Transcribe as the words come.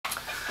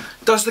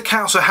Does the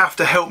council have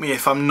to help me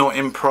if I'm not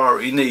in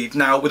priority need?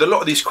 Now, with a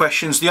lot of these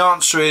questions, the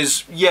answer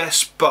is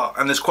yes, but,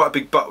 and there's quite a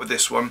big but with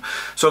this one.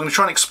 So I'm going to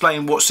try and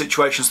explain what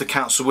situations the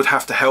council would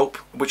have to help,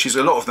 which is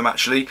a lot of them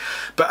actually,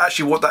 but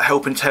actually what that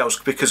help entails,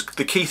 because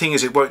the key thing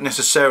is it won't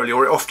necessarily,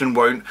 or it often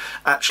won't,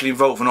 actually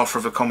involve an offer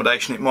of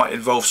accommodation. It might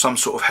involve some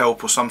sort of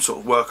help or some sort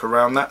of work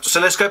around that. So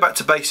let's go back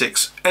to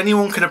basics.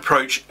 Anyone can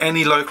approach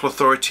any local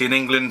authority in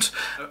England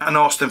and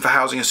ask them for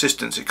housing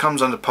assistance. It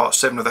comes under Part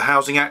 7 of the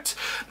Housing Act,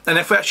 and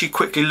if we actually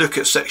quickly look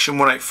at section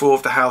 184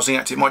 of the Housing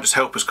Act, it might just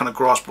help us kind of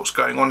grasp what's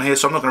going on here,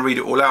 so I'm not going to read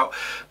it all out,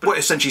 but what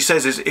it essentially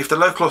says is if the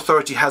local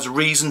authority has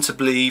reason to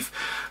believe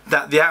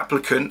that the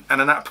applicant,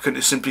 and an applicant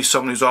is simply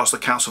someone who's asked the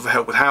council for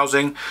help with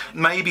housing,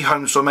 may be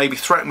homeless or may be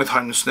threatened with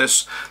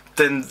homelessness,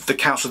 then the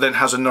council then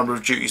has a number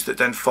of duties that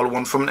then follow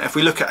on from it. If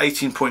we look at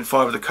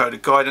 18.5 of the Code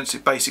of Guidance,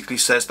 it basically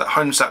says that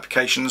homeless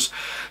applications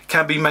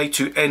can be made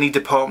to any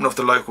department of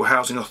the local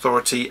housing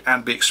authority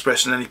and be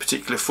expressed in any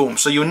particular form.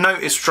 So you'll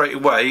notice straight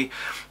away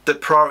that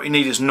priority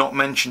need is not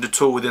mentioned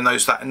at all within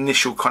that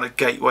initial kind of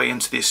gateway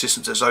into the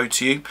assistance that's owed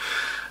to you.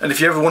 And if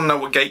you ever want to know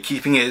what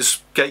gatekeeping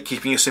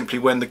is simply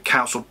when the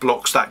council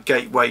blocks that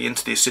gateway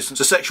into the assistance.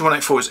 So section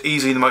 184 is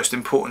easily the most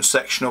important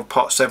section of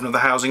Part 7 of the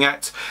Housing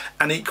Act,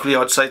 and equally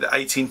I'd say that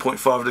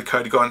 18.5 of the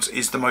Code of Guidance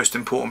is the most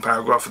important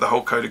paragraph of the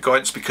whole Code of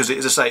Guidance, because it,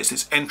 as I say, it's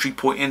its entry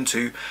point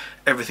into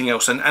everything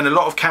else. And a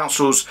lot of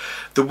councils,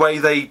 the way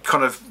they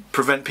kind of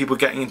prevent people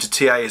getting into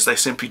TA is they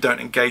simply don't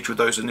engage with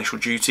those initial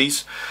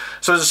duties.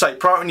 So as I say,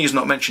 priority need is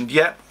not mentioned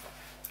yet.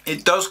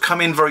 It does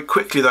come in very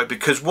quickly though,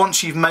 because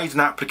once you've made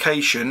an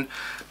application,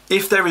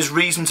 if there is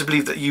reason to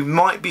believe that you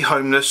might be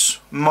homeless,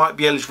 might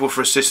be eligible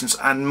for assistance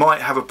and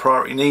might have a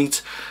priority need,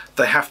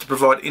 they have to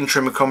provide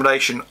interim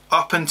accommodation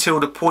up until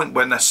the point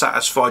when they're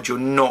satisfied you're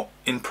not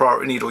in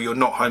priority need, or you're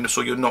not homeless,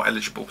 or you're not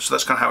eligible. So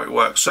that's kind of how it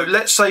works. So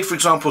let's say, for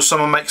example,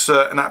 someone makes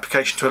an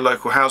application to a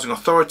local housing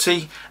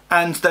authority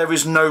and there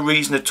is no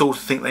reason at all to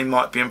think they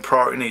might be in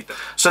priority need.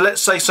 So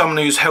let's say someone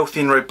who's healthy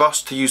and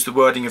robust, to use the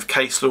wording of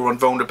case law on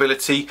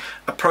vulnerability,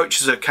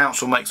 approaches a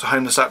council, makes a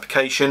homeless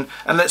application,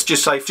 and let's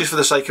just say, just for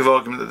the sake of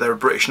argument, that they're a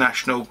British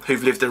national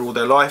who've lived there all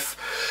their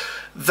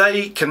life.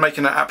 They can make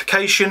an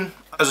application.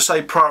 As I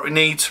say, priority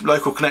needs,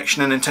 local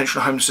connection and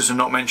intentional homelessness are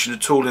not mentioned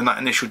at all in that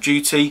initial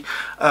duty,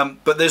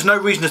 but there's no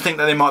reason to think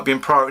that they might be in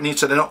priority need,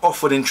 so they're not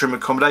offered interim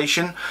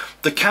accommodation.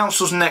 The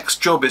council's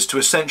next job is to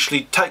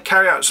essentially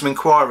carry out some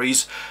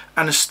inquiries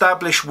and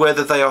establish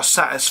whether they are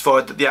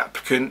satisfied that the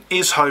applicant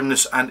is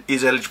homeless and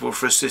is eligible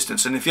for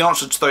assistance. And if the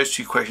answer to those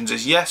two questions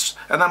is yes,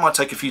 and that might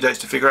take a few days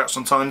to figure out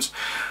sometimes,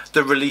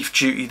 the relief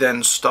duty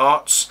then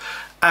starts.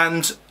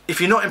 And if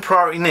you're not in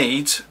priority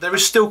need, there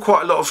is still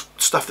quite a lot of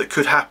stuff that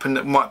could happen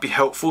that might be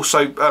helpful.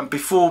 So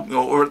before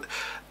or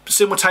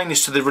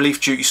simultaneous to the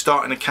relief duty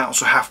starting, the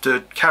council have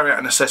to carry out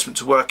an assessment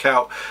to work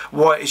out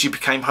why it is you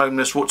became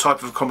homeless, what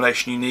type of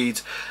accommodation you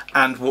need,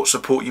 and what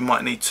support you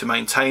might need to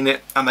maintain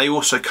it. And they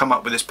also come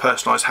up with this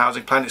personalised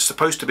housing plan. It's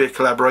supposed to be a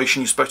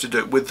collaboration, you're supposed to do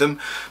it with them,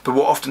 but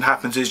what often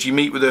happens is you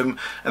meet with them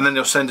and then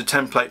they'll send a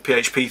template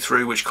PHP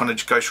through which kind of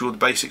just goes through all the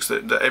basics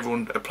that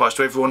everyone applies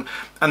to everyone,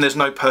 and there's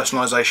no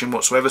personalisation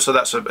whatsoever, so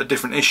that's a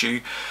different issue.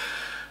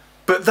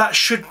 But that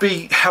should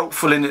be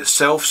helpful in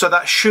itself, so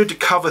that should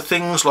cover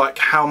things like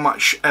how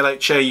much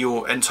LHA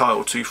you're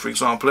entitled to, for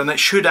example, and it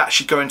should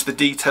actually go into the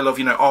detail of,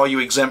 you know, are you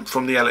exempt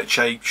from the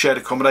LHA shared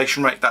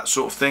accommodation rate, that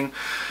sort of thing.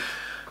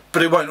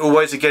 But it won't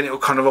always. Again, it will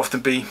kind of often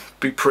be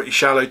pretty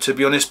shallow, to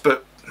be honest,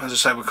 but as I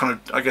say, we're kind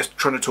of, I guess,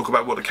 trying to talk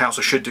about what the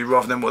council should do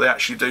rather than what they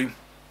actually do.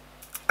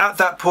 At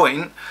that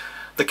point,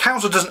 the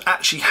council doesn't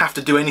actually have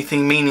to do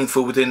anything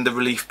meaningful within the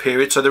relief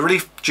period. So the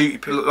relief duty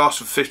period lasts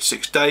for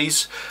 56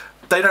 days.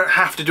 They don't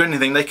have to do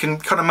anything. They can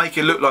kind of make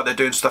it look like they're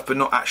doing stuff but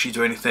not actually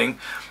do anything.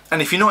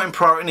 And if you're not in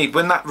priority need,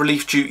 when that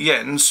relief duty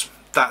ends,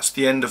 that's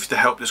the end of the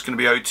help that's going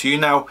to be owed to you.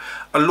 Now,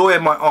 a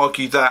lawyer might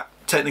argue that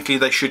technically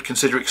they should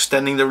consider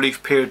extending the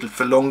relief period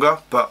for longer,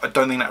 but I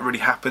don't think that really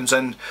happens,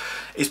 and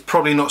it's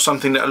probably not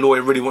something that a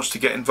lawyer really wants to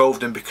get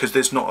involved in, because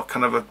there's not a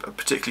kind of a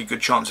particularly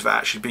good chance of it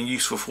actually being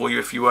useful for you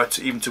if you were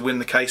to even to win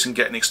the case and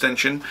get an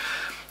extension.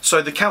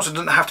 So the council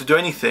doesn't have to do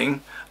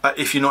anything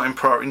if you're not in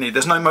priority need.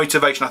 There's no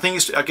motivation. I think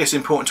it's, I guess,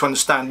 important to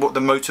understand what the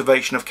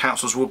motivation of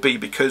councils will be,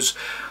 because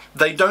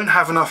they don't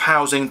have enough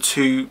housing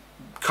to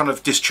kind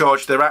of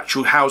discharge their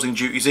actual housing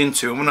duties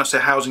into. And when I say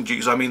housing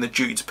duties, I mean the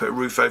duty to put a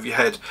roof over your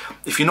head.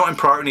 If you're not in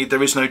priority need,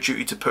 there is no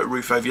duty to put a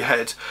roof over your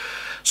head.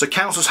 So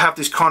councils have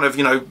this kind of,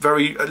 you know,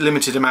 very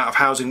limited amount of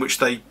housing which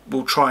they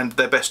will try and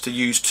their best to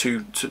use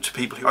to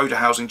people who owe a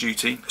housing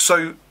duty.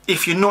 So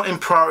if you're not in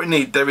priority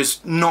need, there is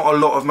not a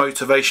lot of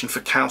motivation for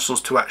councils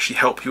to actually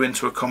help you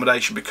into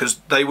accommodation, because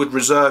they would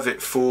reserve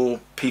it for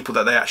people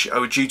that they actually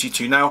owe a duty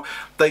to. Now,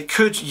 they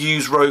could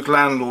use rogue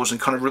landlords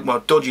and kind of, well,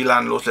 dodgy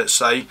landlords, let's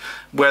say,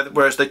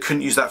 whereas they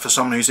couldn't use that for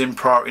someone who's in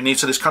priority need.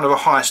 So there's kind of a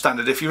higher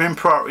standard. If you're in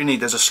priority need,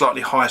 there's a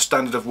slightly higher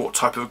standard of what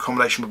type of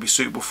accommodation would be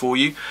suitable for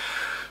you.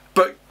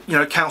 But, you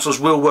know, councils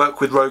will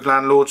work with rogue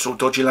landlords or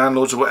dodgy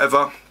landlords or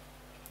whatever.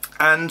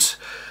 And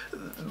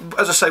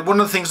As I say, one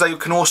of the things they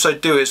can also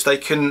do is they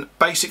can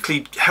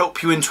basically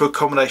help you into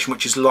accommodation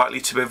which is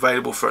likely to be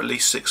available for at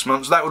least 6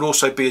 months. That would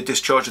also be a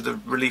discharge of the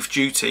relief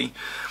duty,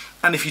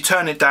 and if you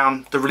turn it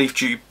down, the relief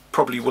duty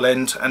probably will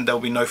end and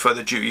there'll be no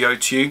further duty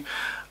owed to you.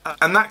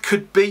 And that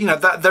could be,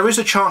 that there is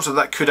a chance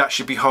that could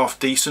actually be half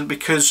decent,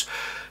 because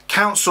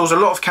councils, a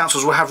lot of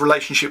councils will have a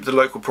relationship with the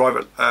local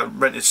private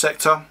rented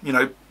sector.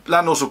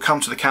 Landlords will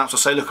come to the council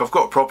and say, look, I've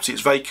got a property,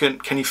 it's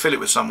vacant, can you fill it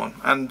with someone?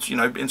 And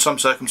in some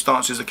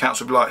circumstances the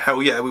council will be like,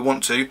 hell yeah, we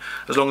want to,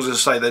 as long as, I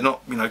say, they're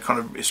not,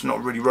 it's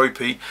not really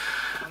ropey.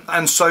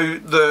 And so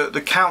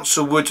the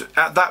council would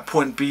at that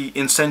point be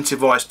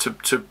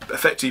incentivised to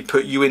effectively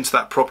put you into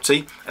that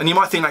property. And you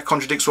might think that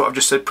contradicts what I've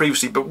just said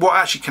previously, but what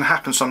actually can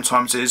happen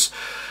sometimes is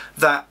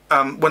that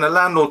when a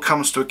landlord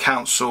comes to a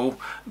council,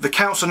 the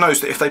council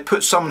knows that if they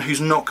put someone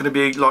who's not going to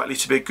be likely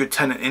to be a good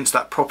tenant into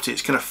that property,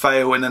 it's going to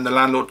fail, and then the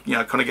landlord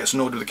kind of gets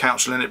annoyed with the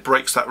council and it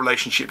breaks that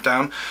relationship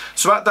down.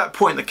 So at that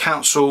point the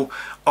council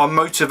are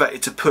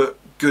motivated to put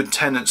good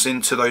tenants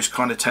into those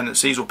kind of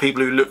tenancies, or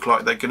people who look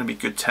like they're going to be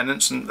good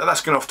tenants, and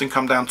that's going to often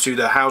come down to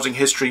their housing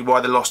history,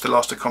 why they lost their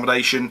last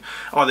accommodation,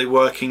 are they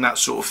working, that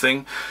sort of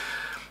thing.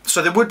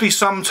 So there would be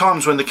some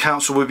times when the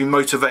council would be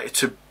motivated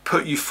to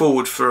put you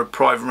forward for a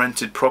private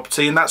rented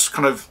property, and that's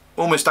kind of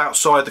almost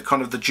outside the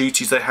kind of the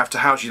duties they have to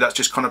house you. That's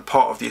just kind of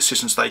part of the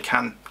assistance they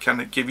can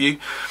give you.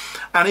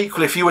 And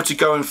equally, if you were to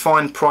go and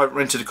find private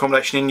rented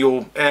accommodation in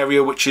your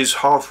area which is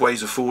halfway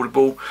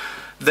affordable,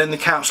 then the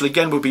council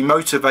again would be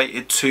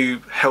motivated to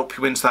help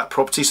you into that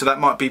property. So that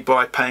might be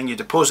by paying your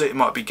deposit, it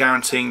might be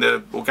guaranteeing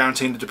the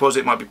deposit,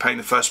 it might be paying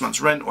the first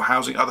month's rent or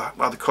housing,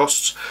 other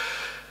costs.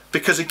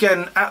 Because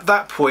again, at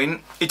that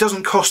point, it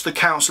doesn't cost the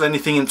council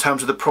anything in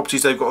terms of the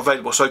properties they've got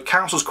available. So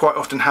councils quite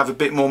often have a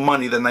bit more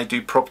money than they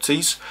do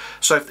properties.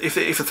 So if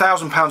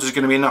 £1,000 is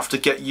going to be enough to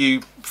get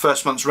you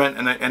first month's rent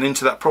and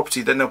into that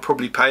property, then they'll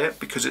probably pay it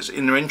because it's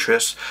in their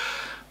interest.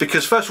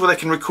 Because first of all, they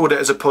can record it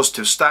as a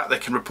positive stat. They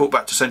can report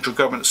back to central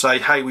government and say,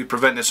 hey, we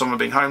prevented someone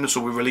being homeless,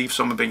 or we relieved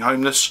someone being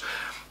homeless.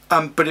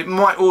 But it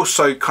might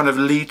also kind of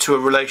lead to a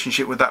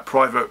relationship with that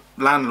private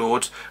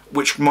landlord,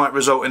 which might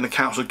result in the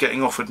council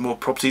getting offered more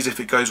properties if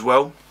it goes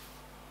well.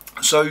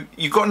 So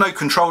you've got no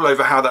control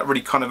over how that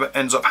really kind of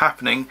ends up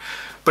happening,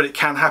 but it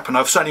can happen.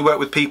 I've certainly worked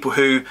with people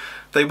who,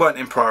 they weren't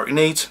in priority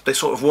need, they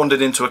sort of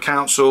wandered into a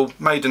council,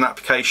 made an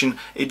application,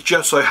 it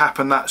just so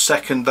happened that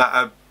second that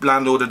a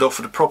landlord had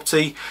offered a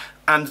property,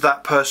 and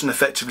that person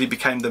effectively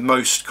became the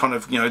most kind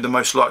of, the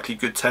most likely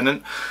good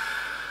tenant.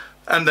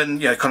 And then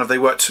kind of they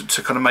worked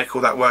to kind of make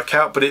all that work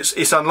out, but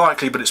it's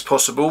unlikely, but it's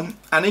possible.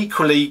 And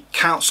equally,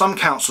 some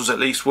councils at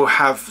least will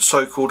have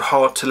so-called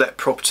hard to let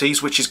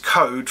properties, which is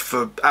code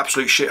for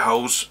absolute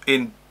shitholes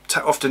in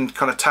often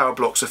kind of tower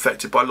blocks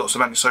affected by lots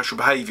of antisocial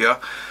behaviour,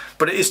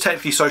 but it is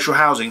technically social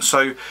housing.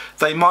 So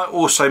they might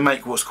also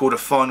make what's called a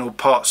final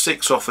part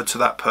 6 offer to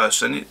that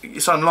person.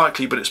 It's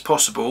unlikely, but it's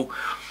possible.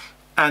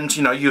 And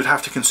you'd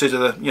have to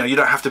consider you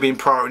don't have to be in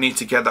priority need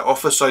to get that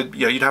offer, so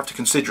you'd have to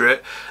consider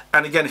it.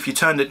 And again, if you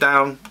turned it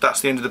down,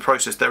 that's the end of the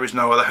process. There is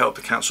no other help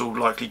the council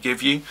will likely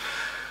give you.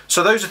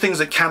 So those are things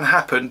that can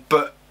happen,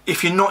 but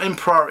if you're not in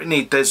priority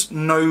need, there's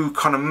no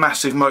kind of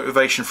massive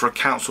motivation for a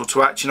council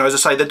to act. As I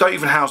say, they don't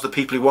even house the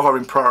people who are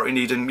in priority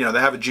need, and they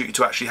have a duty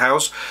to actually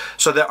house.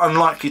 So they're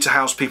unlikely to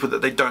house people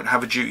that they don't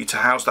have a duty to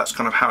house. That's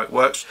kind of how it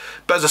works.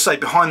 But as I say,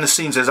 behind the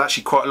scenes, there's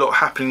actually quite a lot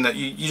happening that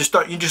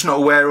you're just not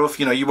aware of.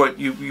 You won't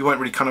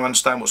really kind of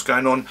understand what's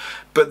going on.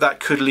 But that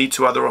could lead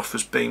to other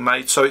offers being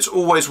made. So it's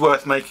always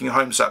worth making a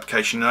homeless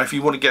application. If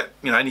you want to get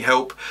any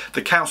help,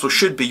 the council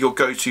should be your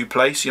go-to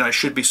place. It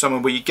should be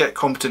somewhere where you get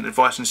competent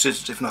advice and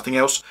assistance, if nothing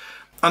else.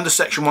 Under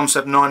section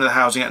 179 of the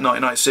Housing Act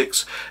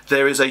 1996,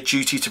 there is a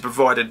duty to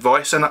provide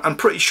advice, and I'm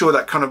pretty sure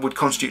that kind of would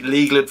constitute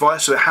legal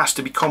advice, so it has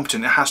to be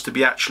competent, it has to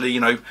be actually,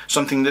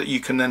 something that you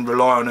can then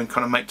rely on and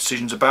kind of make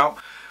decisions about.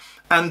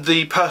 And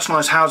the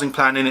personalised housing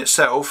plan in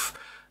itself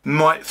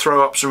might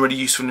throw up some really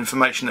useful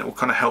information that will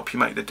kind of help you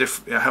make the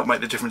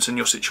difference in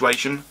your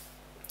situation.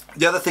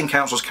 The other thing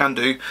councils can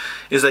do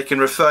is they can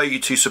refer you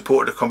to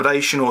supported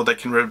accommodation, or they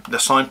can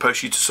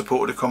signpost you to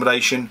supported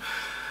accommodation.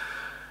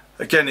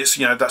 Again, it's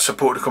that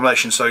supported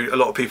accommodation, so a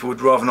lot of people would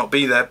rather not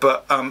be there,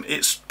 but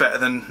it's better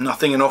than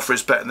nothing. An offer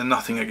is better than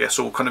nothing, I guess.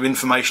 All kind of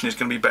information is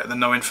going to be better than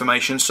no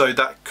information, so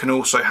that can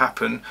also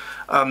happen.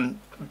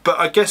 But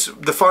I guess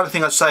the final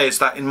thing I'd say is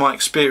that in my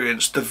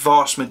experience, the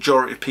vast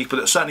majority of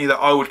people certainly that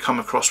I would come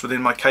across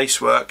within my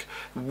casework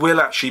will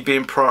actually be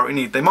in priority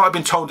need. They might have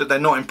been told that they're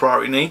not in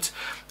priority need,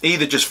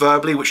 either just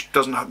verbally, which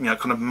doesn't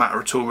kind of matter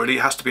at all really,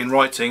 it has to be in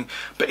writing.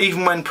 But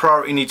even when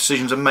priority need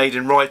decisions are made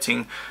in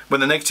writing, when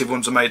the negative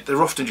ones are made,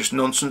 they're often just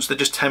nonsense. They're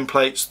just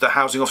templates. The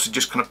housing officer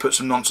just kind of puts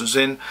some nonsense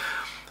in.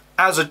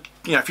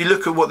 If you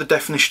look at what the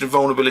definition of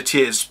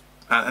vulnerability is,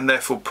 and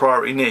therefore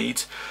priority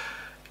need,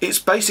 it's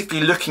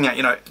basically looking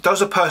at,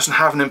 does a person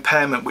have an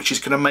impairment which is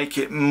going to make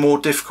it more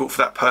difficult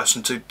for that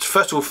person to,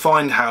 first of all,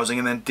 find housing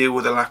and then deal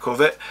with the lack of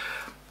it.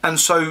 And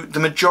so the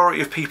majority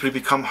of people who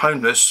become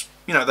homeless,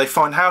 they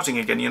find housing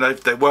again.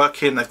 They're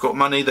working, they've got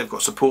money, they've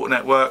got support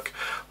network,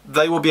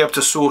 they will be able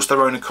to source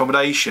their own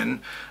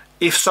accommodation.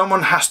 if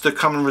someone has to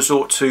come and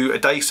resort to a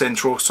day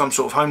centre or some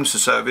sort of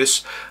homelessness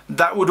service,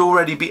 that would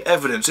already be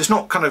evidence. It's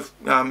not kind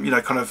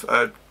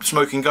of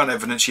smoking gun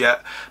evidence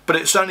yet, but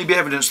it'd certainly be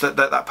evidence that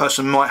that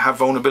person might have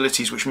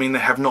vulnerabilities, which mean they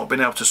have not been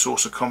able to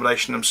source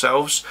accommodation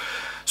themselves.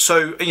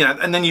 So, you know,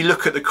 and then you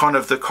look at the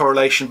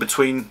correlation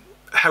between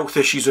health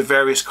issues of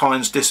various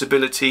kinds,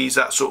 disabilities,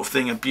 that sort of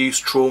thing, abuse,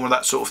 trauma,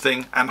 that sort of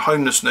thing, and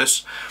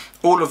homelessness.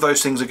 All of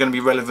those things are going to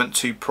be relevant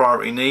to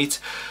priority need.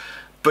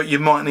 But you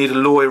might need a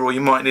lawyer or you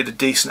might need a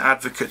decent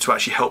advocate to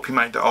actually help you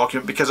make that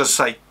argument, because, as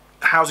I say,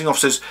 housing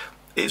officers,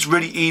 it's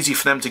really easy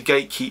for them to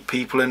gatekeep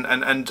people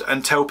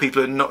and tell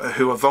people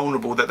who are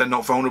vulnerable that they're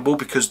not vulnerable,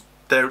 because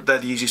they're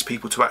the easiest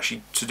people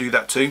to do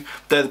that to.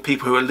 They're the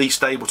people who are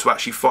least able to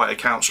actually fight a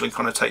council and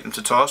kind of take them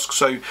to task.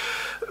 So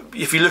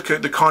if you look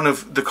at the kind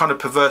of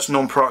perverse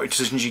non-priority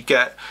decisions you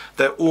get,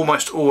 they're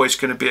almost always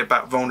going to be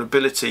about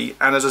vulnerability.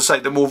 And as I say,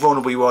 the more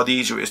vulnerable you are, the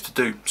easier it is to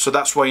do. So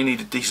that's why you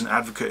need a decent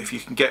advocate, if you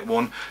can get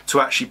one,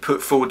 to actually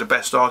put forward the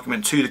best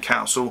argument to the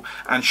council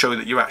and show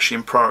that you're actually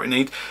in priority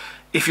need.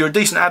 If you're a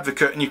decent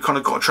advocate and you've kind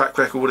of got a track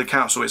record with a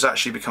council, it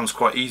actually becomes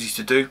quite easy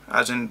to do,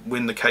 as in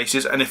win the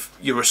cases. And if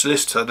you're a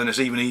solicitor, then it's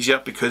even easier,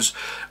 because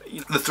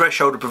the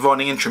threshold of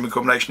providing interim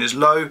accommodation is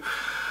low.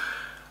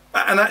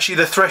 And actually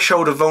the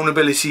threshold of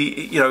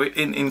vulnerability, you know,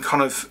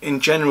 in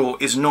general,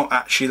 is not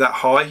actually that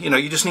high. You know,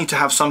 you just need to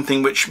have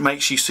something which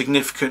makes you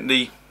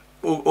significantly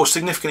or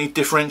significantly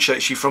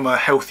differentiates you from a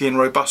healthy and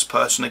robust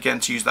person,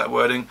 again, to use that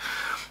wording,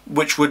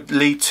 which would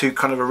lead to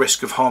kind of a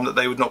risk of harm that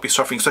they would not be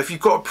suffering. So if you've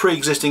got a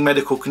pre-existing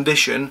medical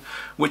condition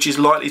which is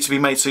likely to be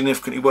made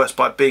significantly worse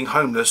by being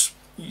homeless,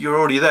 you're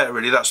already there,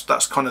 really.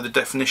 That's kind of the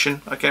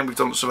definition. Again, we've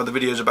done some other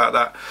videos about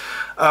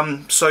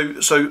that. So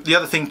the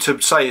other thing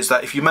to say is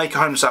that if you make a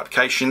homeless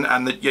application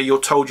and that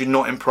you're told you're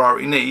not in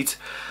priority need,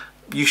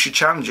 you should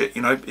challenge it.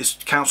 You know,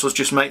 councils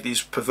just make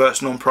these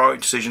perverse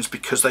non-priority decisions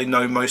because they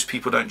know most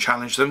people don't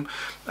challenge them,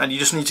 and you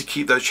just need to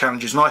keep those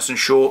challenges nice and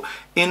short.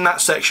 In that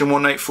section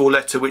 184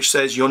 letter which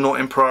says you're not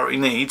in priority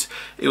need,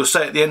 it will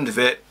say at the end of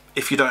it,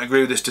 if you don't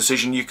agree with this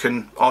decision, you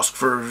can ask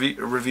for a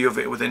review of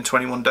it within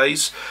 21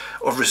 days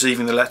of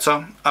receiving the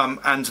letter,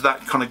 and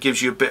that kind of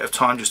gives you a bit of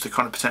time just to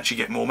kind of potentially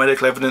get more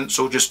medical evidence,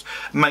 or just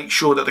make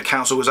sure that the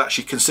council has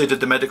actually considered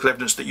the medical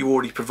evidence that you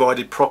already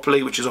provided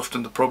properly, which is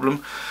often the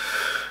problem.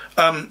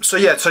 So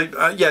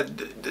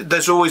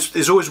there's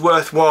always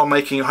worthwhile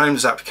making a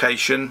homeless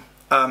application,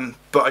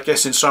 but I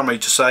guess in summary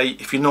to say,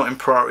 if you're not in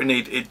priority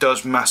need, it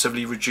does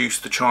massively reduce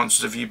the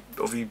chances of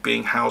you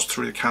being housed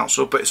through the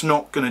council, but it's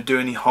not going to do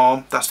any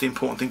harm. That's the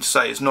important thing to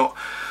say. It's not,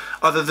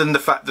 other than the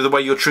fact that the way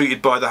you're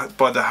treated by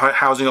the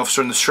housing officer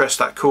and the stress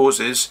that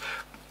causes,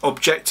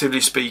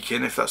 objectively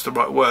speaking, if that's the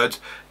right word,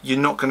 you're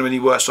not going to be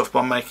any worse off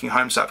by making a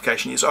homeless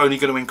application. It's only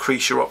going to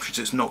increase your options,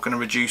 it's not going to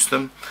reduce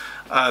them.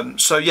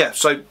 So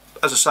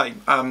as I say,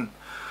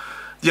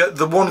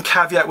 the one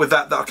caveat with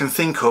that I can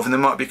think of, and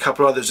there might be a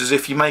couple others, is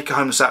if you make a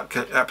homeless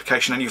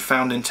application and you're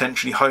found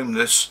intentionally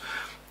homeless,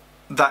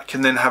 that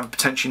can then have a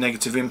potentially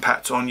negative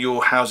impact on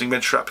your housing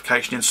register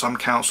application in some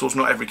councils.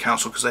 Not every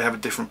council, because they have a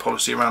different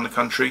policy around the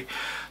country.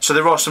 So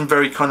there are some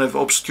very kind of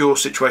obscure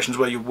situations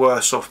where you're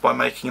worse off by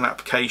making an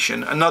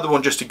application. Another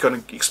one, just to kind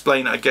of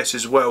explain it, I guess,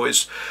 as well,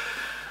 is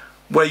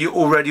where you're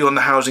already on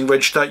the housing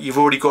register, you've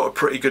already got a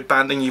pretty good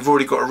banding, you've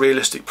already got a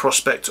realistic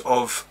prospect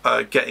of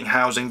getting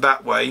housing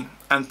that way,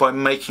 and by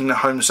making the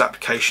homeless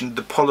application,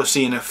 the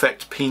policy in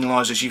effect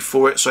penalises you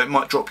for it. So it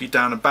might drop you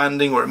down a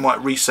banding, or it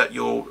might reset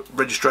your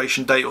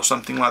registration date or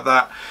something like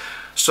that.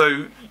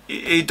 So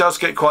it does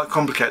get quite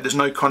complicated. There's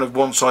no kind of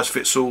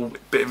one-size-fits-all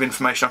bit of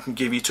information I can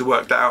give you to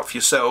work that out for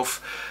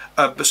yourself.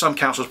 But some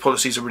councils'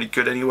 policies are really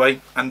good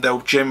anyway, and they'll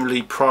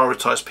generally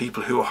prioritise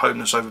people who are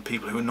homeless over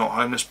people who are not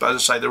homeless. But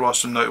as I say, there are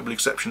some notable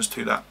exceptions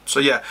to that. So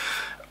yeah,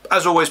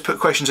 as always, put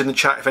questions in the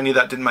chat if any of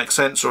that didn't make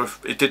sense, or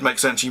if it did make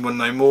sense and you want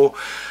to know more.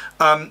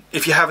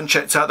 If you haven't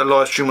checked out the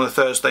live stream on a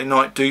Thursday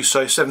night, do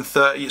so.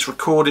 7:30, it's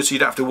recorded, so you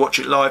don't have to watch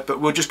it live, but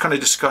we'll just kind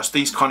of discuss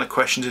these kind of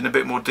questions in a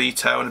bit more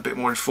detail and a bit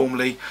more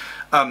informally,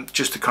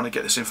 just to kind of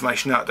get this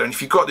information out there. And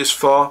if you've got this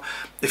far,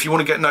 if you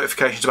want to get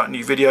notifications about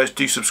new videos,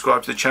 do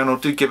subscribe to the channel,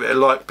 do give it a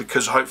like,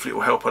 because hopefully it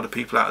will help other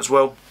people out as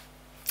well,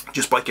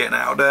 just by getting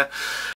it out there.